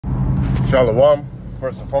Shalom.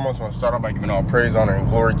 First and foremost, I want to start off by giving all praise, honor, and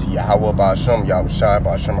glory to Yahweh, Ba'ashem, Yahweh Shai,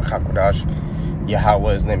 Ba'ashem, HaKadosh.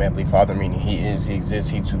 Yahweh is name, Heavenly Father, meaning He is, He exists,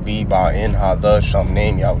 He to be, Ba'in, Ha-the, Shem,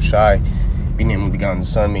 name, Yahweh Shai. Be named with the God and the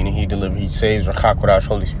Son, meaning He delivers, He saves, HaKadosh,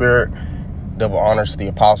 Holy Spirit. Double honors to the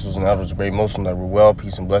apostles and elders, great Muslim that were well.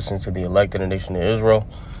 Peace and blessings to the elect in the nation of Israel.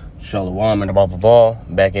 Shalom and above all.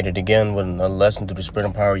 Back at it again with another lesson through the Spirit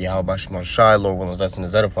and power of Yahweh, Ba'ashem, Shai. Lord willing, this lesson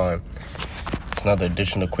is edifying. Another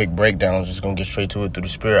edition of quick breakdowns. Just gonna get straight to it through the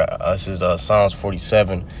Spirit. This is Psalms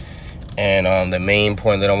 47, and the main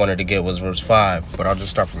point that I wanted to get was verse 5, but I'll just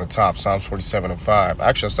start from the top. Psalms 47 and 5.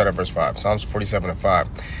 Actually, I'll start at verse 5. Psalms 47 and 5.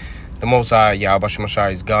 The Most High Yahweh Shai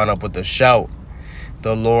has gone up with a shout,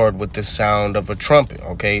 the Lord with the sound of a trumpet.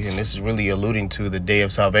 Okay, and this is really alluding to the day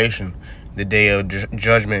of salvation, the day of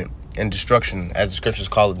judgment and destruction, as the scriptures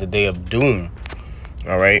call it, the day of doom.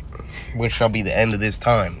 All right, which shall be the end of this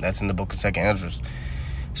time. That's in the book of 2nd Ezra.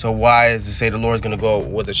 So why does it say the Lord is going to go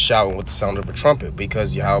with a shout and with the sound of a trumpet?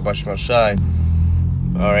 Because Yahweh Shai,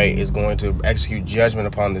 all right, is going to execute judgment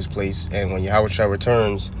upon this place. And when Yahweh Shai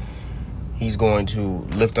returns, He's going to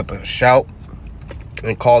lift up a shout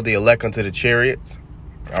and call the elect unto the chariots.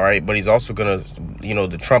 All right, but He's also going to,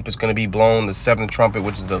 the trumpet's going to be blown, the seventh trumpet,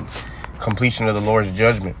 which is the completion of the Lord's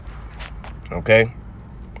judgment. Okay.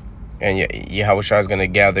 And Yahweh Shai is going to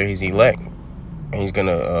gather His elect. And He's going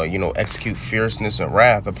to, execute fierceness and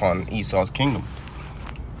wrath upon Esau's kingdom.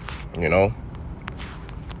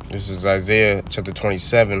 This is Isaiah chapter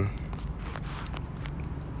 27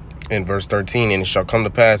 and verse 13. And it shall come to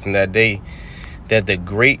pass in that day that the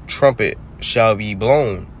great trumpet shall be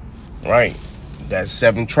blown. Right. That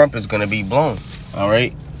seventh trumpet is going to be blown. All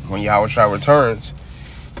right. When Yahweh Shai returns,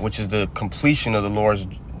 which is the completion of the Lord's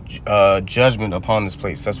judgment upon this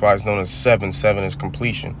place. That's why it's known as 7. 7 is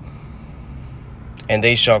completion. And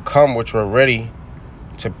they shall come which were ready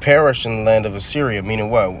to perish in the land of Assyria. Meaning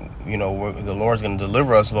what? The Lord's going to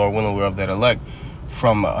deliver us, Lord willing, we're of that elect,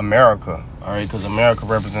 from America. All right, because America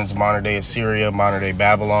represents modern day Assyria, modern day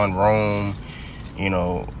Babylon, Rome,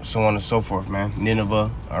 so on and so forth, man.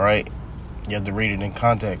 Nineveh. All right, you have to read it in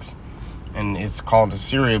context. And it's called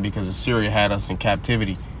Assyria because Assyria had us in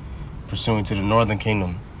captivity, pursuing to the northern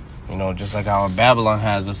kingdom. Just like how Babylon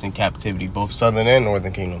has us in captivity, both southern and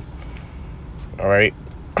northern kingdom. All right.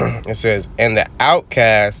 It says, and the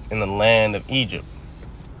outcast in the land of Egypt.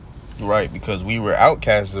 Right, because we were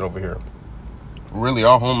outcasted over here. Really,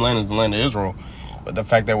 our homeland is the land of Israel. But the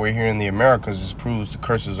fact that we're here in the Americas just proves the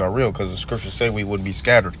curses are real, because the scriptures say we would be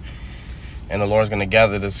scattered. And the Lord's going to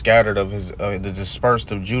gather the scattered of His, the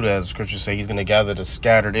dispersed of Judah, as the scriptures say. He's going to gather the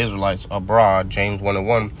scattered Israelites abroad, James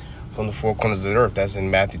 1:1. From the four corners of the earth. That's in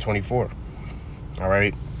Matthew 24. All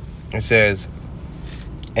right. It says,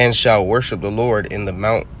 and shall worship the Lord in the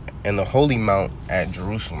mount and the holy mount at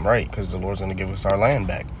Jerusalem. Right. Because the Lord's going to give us our land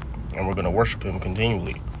back. And we're going to worship Him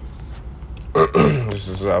continually. This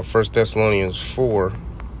is 1 Thessalonians 4.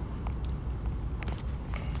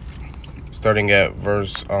 Starting at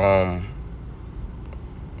verse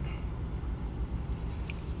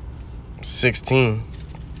 16.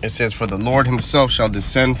 It says, for the Lord Himself shall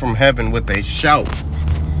descend from heaven with a shout,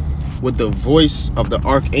 with the voice of the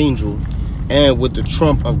archangel, and with the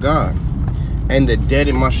trump of God. And the dead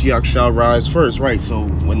in Mashiach shall rise first. Right, so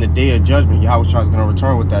when the day of judgment, Yahweh Shai is going to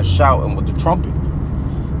return with that shout and with the trumpet.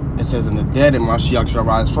 It says, and the dead in Mashiach shall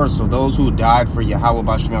rise first. So those who died for Yahweh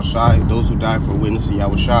Ba'ashem Shai, those who died for witnessing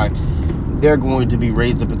Yahweh Shai, they're going to be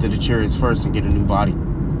raised up into the chariots first and get a new body.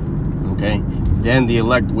 Okay? Then the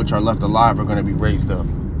elect which are left alive are going to be raised up.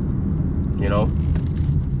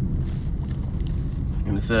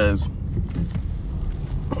 And it says,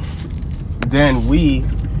 then we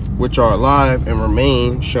which are alive and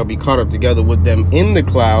remain shall be caught up together with them in the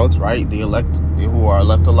clouds, right? The elect who are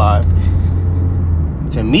left alive,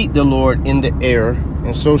 to meet the Lord in the air,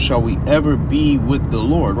 and so shall we ever be with the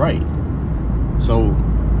Lord, right? So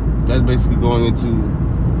that's basically going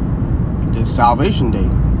into the salvation day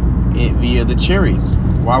via the chariots.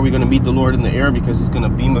 Why are we going to meet the Lord in the air? Because He's going to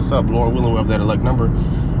beam us up, Lord willing, we have that elect number,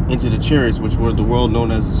 into the chariots, which were the world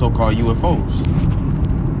known as the so-called UFOs.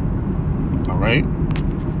 All right.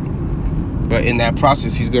 But in that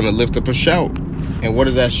process, He's going to lift up a shout. And what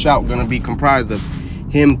is that shout going to be comprised of?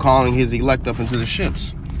 Him calling His elect up into the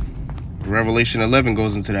ships. Revelation 11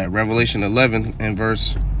 goes into that. Revelation 11 and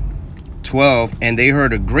verse 12. And they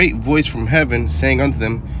heard a great voice from heaven saying unto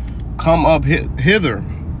them, come up hither.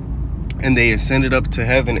 And they ascended up to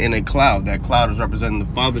heaven in a cloud. That cloud is representing the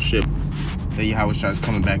fathership that Yahweh Shai is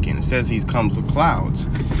coming back in. It says He comes with clouds.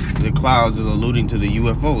 The clouds is alluding to the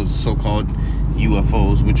UFOs, so-called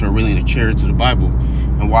UFOs, which are really the chariots of the Bible.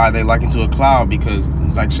 And why are they likened to a cloud? Because,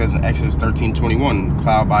 like it says in Exodus 13:21,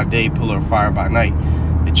 cloud by day, pillar of fire by night.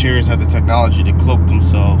 The chariots have the technology to cloak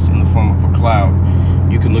themselves in the form of a cloud.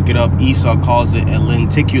 You can look it up. Esau calls it a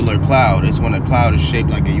lenticular cloud. It's when a cloud is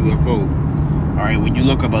shaped like a UFO. All right, when you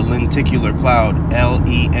look up a lenticular cloud,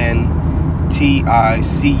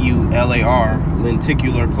 L-E-N-T-I-C-U-L-A-R,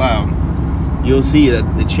 lenticular cloud, you'll see that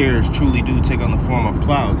the chariots truly do take on the form of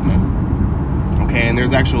clouds, man. Okay, and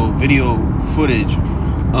there's actual video footage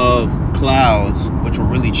of clouds, which were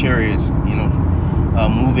really chariots, you know,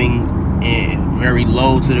 moving very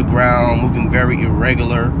low to the ground, moving very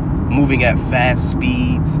irregular, moving at fast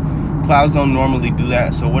speeds. Clouds don't normally do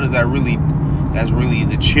that. So what is that really? That's really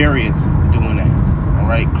the chariots doing that. All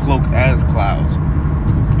right, cloaked as clouds,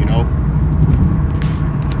 you know.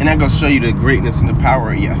 And that goes to show you the greatness and the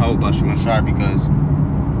power of Yahweh Bashimashai, because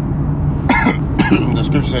the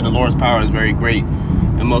scripture said the Lord's power is very great,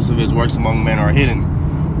 and most of his works among men are hidden.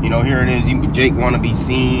 You know, here it is. Jake want to be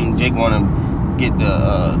seen. Jake want to get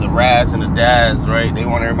the Raz and the Daz, right? They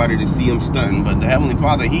want everybody to see him stunting. But the Heavenly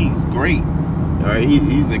Father, he's great. All right,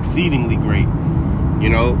 he's exceedingly great. You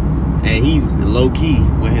know, and he's low key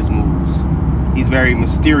with his moves. He's very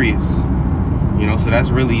mysterious. You know, so that's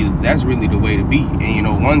really the way to be. And you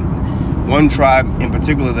know, one tribe in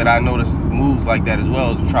particular that I noticed moves like that as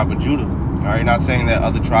well is the tribe of Judah. All right, not saying that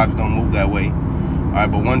other tribes don't move that way. All right,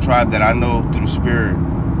 but one tribe that I know through the Spirit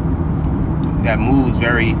that moves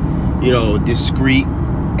very, you know, discreet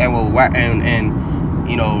and will and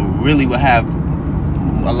you know, really will have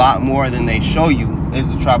a lot more than they show you is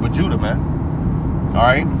the tribe of Judah, man. All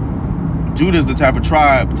right, Judah's the type of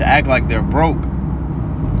tribe to act like they're broke.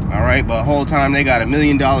 All right, but the whole time they got $1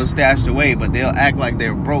 million stashed away, but they'll act like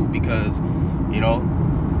they're broke because, you know,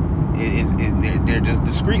 they're just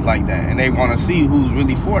discreet like that, and they want to see who's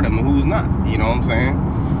really for them and who's not. You know what I'm saying?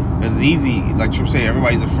 Because it's easy, like you say,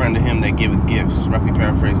 everybody's a friend to him that giveth gifts, roughly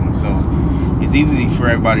paraphrasing. So it's easy for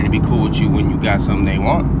everybody to be cool with you when you got something they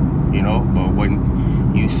want, you know. But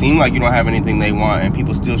when you seem like you don't have anything they want and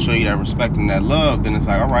people still show you that respect and that love, then it's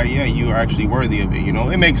like, all right, yeah, you are actually worthy of it. You know,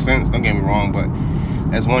 it makes sense, don't get me wrong, but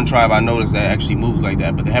that's one tribe I noticed that actually moves like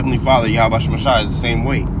that. But the Heavenly Father, Yahweh Shemashai, is the same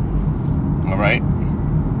way. All right?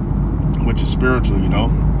 Which is spiritual, you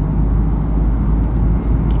know?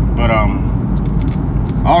 But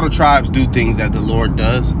all the tribes do things that the Lord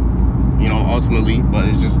does, you know, ultimately, but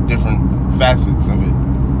it's just different facets of it.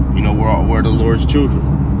 You know, we're the Lord's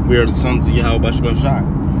children. We are the sons of Yahweh Shemashai.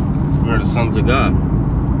 We are the sons of God.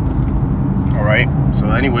 All right?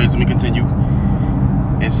 So anyways, let me continue.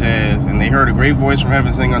 It says, and they heard a great voice from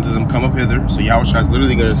heaven saying unto them, come up hither. So Yahushua is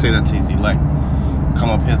literally going to say that to his elect.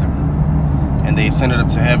 Come up hither. And they ascended up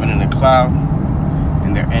to heaven in a cloud,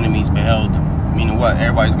 and their enemies beheld them. Meaning what?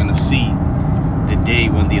 Everybody's going to see the day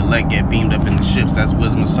when the elect get beamed up in the ships. That's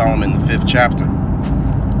Wisdom of Solomon, the 5th chapter.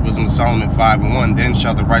 Wisdom of Solomon 5:1. Then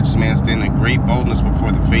shall the righteous man stand in great boldness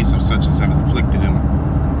before the face of such as have afflicted him,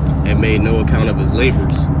 and made no account of his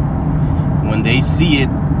labors. When they see it,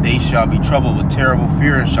 they shall be troubled with terrible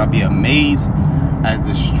fear, and shall be amazed at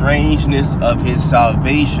the strangeness of his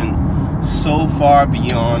salvation, so far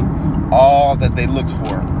beyond all that they looked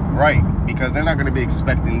for. Right, because they're not going to be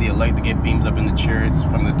expecting the elect to get beamed up in the chariots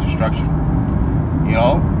from the destruction. You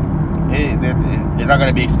know, they're not going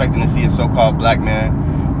to be expecting to see a so-called black man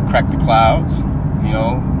crack the clouds. You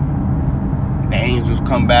know, the angels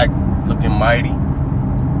come back looking mighty,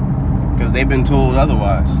 because they've been told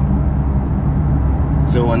otherwise.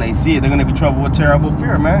 So when they see it, they're going to be troubled with terrible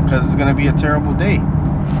fear, man, because it's going to be a terrible day.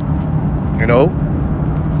 You know?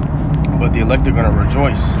 But the elect are going to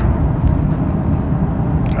rejoice.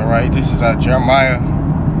 All right, this is Jeremiah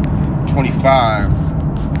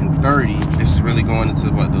 25:30. This is really going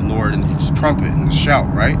into what the Lord and his trumpet and the shout,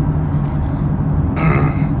 right?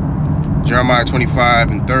 Jeremiah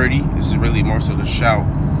 25:30. This is really more so the shout.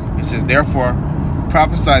 It says, therefore,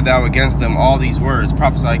 prophesy thou against them all these words.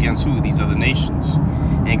 Prophesy against who? These other nations,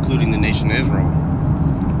 including the nation of Israel.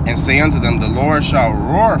 And say unto them, the Lord shall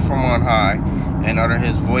roar from on high, and utter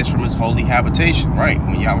his voice from his holy habitation. Right,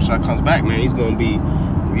 when Yahushua comes back, man, he's going to be,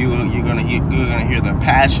 you're gonna hear the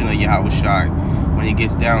passion of Yahushua when he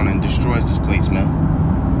gets down and destroys this place, man.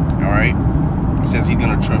 All right, it says he's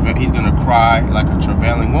gonna cry like a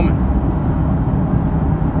travailing woman.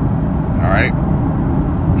 All right,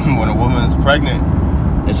 when a woman is pregnant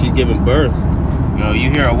and she's giving birth, you know, you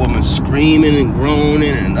hear a woman screaming and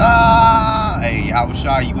groaning and hey,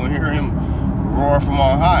 Yahushua, you gonna hear him roar from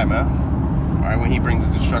on high, man. All right, when he brings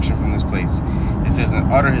the destruction from this place. It says, and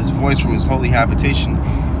utter his voice from his holy habitation.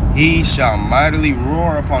 He shall mightily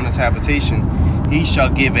roar upon his habitation. He shall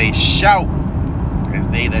give a shout as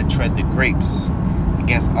they that tread the grapes.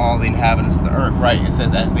 against all the inhabitants of the earth, right? It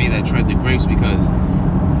says, as they that tread the grapes, because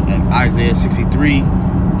Isaiah 63,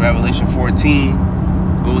 Revelation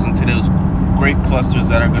 14 goes into those grape clusters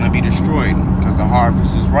that are going to be destroyed because the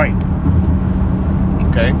harvest is ripe.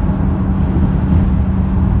 Okay?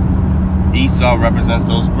 Esau represents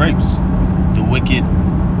those grapes. The wicked,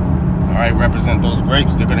 all right, represent those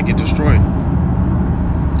grapes. They're going to get destroyed.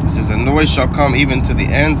 It says, a noise shall come even to the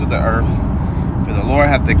ends of the earth. For the Lord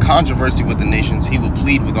hath the controversy with the nations. He will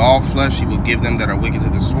plead with all flesh. He will give them that are wicked to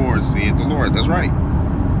the sword, saith the Lord. That's right.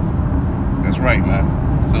 That's right, man.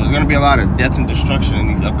 So there's going to be a lot of death and destruction in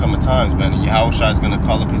these upcoming times, man. And Yahushua is going to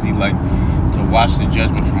call up his elect to watch the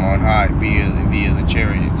judgment from on high via the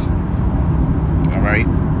chariots. All right?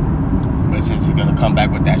 But it says he's going to come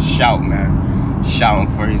back with that shout, man. Shouting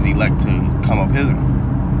for his elect to come up hither.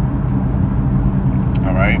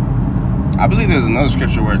 All right? I believe there's another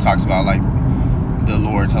scripture where it talks about, like, the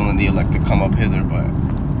Lord telling the elect to come up hither,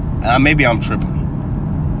 but maybe I'm tripping.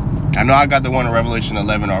 I know I got the one in Revelation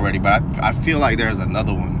 11 already, but I feel like there's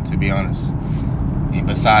another one, to be honest,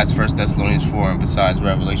 besides 1 Thessalonians 4 and besides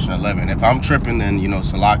Revelation 11. If I'm tripping, then, you know,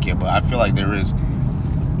 Salakia, but I feel like there is.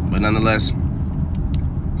 But nonetheless,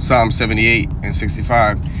 Psalm 78 and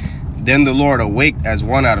 65, then the Lord awake as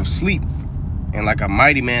one out of sleep, and like a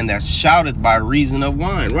mighty man that shouteth by reason of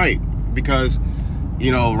wine. Right, because,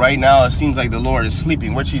 you know, right now it seems like the Lord is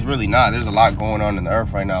sleeping, which he's really not. There's a lot going on in the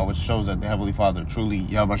earth right now, which shows that the Heavenly Father truly,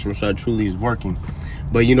 Yahweh Shai truly is working.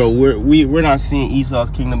 But, you know, we're not seeing Esau's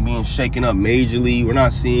kingdom being shaken up majorly. We're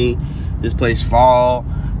not seeing this place fall.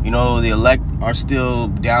 You know, the elect are still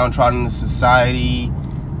downtrodden in society.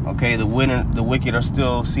 Okay, the wicked are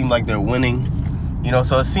still seem like they're winning. You know,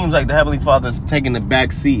 so it seems like the Heavenly Father's taking the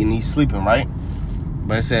back seat and he's sleeping, right?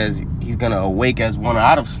 But it says he's going to awake as one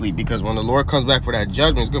out of sleep, because when the Lord comes back for that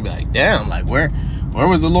judgment, it's going to be like, damn, like, where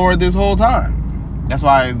was the Lord this whole time? That's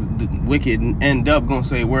why the wicked end up going to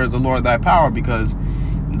say, where's the Lord thy power? Because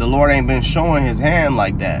the Lord ain't been showing his hand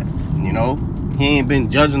like that, you know? He ain't been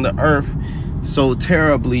judging the earth so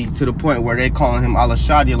terribly to the point where they calling him Allah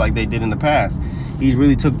Shadia like they did in the past. He's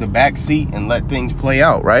really took the back seat and let things play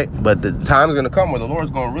out, right? But the time's going to come where the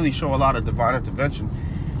Lord's going to really show a lot of divine intervention.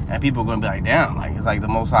 And people are going to be like, damn, like, it's like the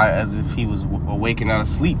Most High as if he was awakened out of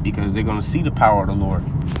sleep, because they're going to see the power of the Lord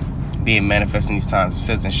being manifest in these times. It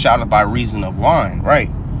says, and shouted by reason of wine, right?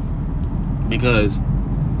 Because,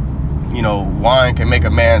 you know, wine can make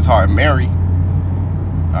a man's heart merry,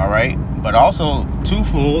 all right? But also,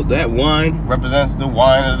 twofold, that wine represents the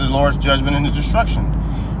wine of the Lord's judgment and the destruction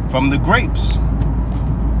from the grapes,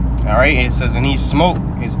 all right? And it says, and he smote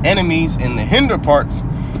his enemies in the hinder parts,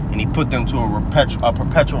 and he put them to a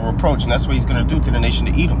perpetual reproach. And that's what he's going to do to the nation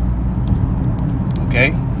of Edom.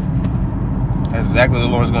 Okay? That's exactly what the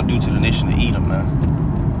Lord's going to do to the nation of Edom, man.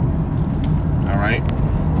 All right?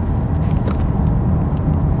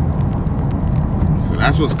 So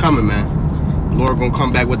that's what's coming, man. The Lord going to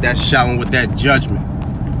come back with that shouting, with that judgment.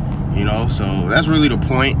 You know? So that's really the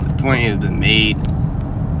point. The point has been made.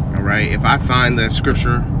 All right? If I find that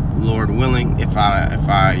scripture, Lord willing, if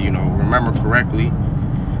I you know, remember correctly,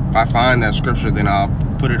 if I find that scripture, then I'll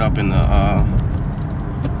put it up in the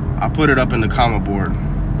comment board,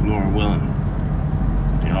 Lord willing.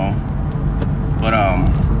 You know. But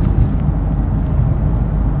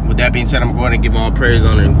with that being said, I'm going to give all praise,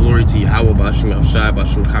 honor, and glory to Yahweh Bashim El Shai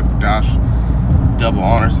Bashim Kakudash. Double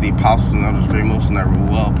honors to the apostles and others, great most and that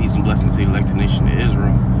rule well. Peace and blessings to the elected nation of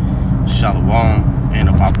Israel. Shalom and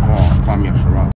Apocryphal. Kwame Yashara.